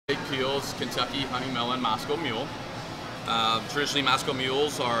Peel's Kentucky Honey Melon Moscow Mule. Traditionally, Moscow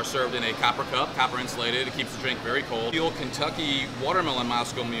Mules are served in a copper cup, copper insulated. It keeps the drink very cold. Mule Kentucky Watermelon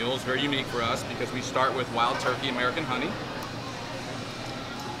Moscow Mule is very unique for us because we start with wild turkey American honey.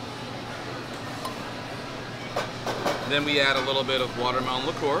 Then we add a little bit of watermelon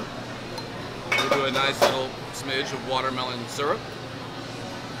liqueur. We do a nice little smidge of watermelon syrup.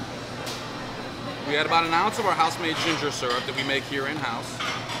 We add about an ounce of our house-made ginger syrup that we make here in-house.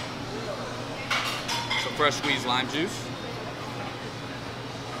 Some fresh squeezed lime juice.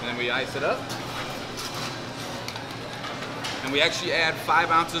 And then we ice it up. And we actually add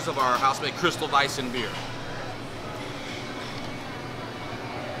 5 ounces of our house-made Crystal Weissen beer.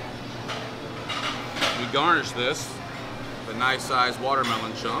 We garnish this with a nice-sized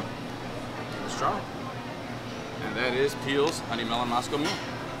watermelon chunk. Straw. And that is Peel's Honey Melon Moscow Mule.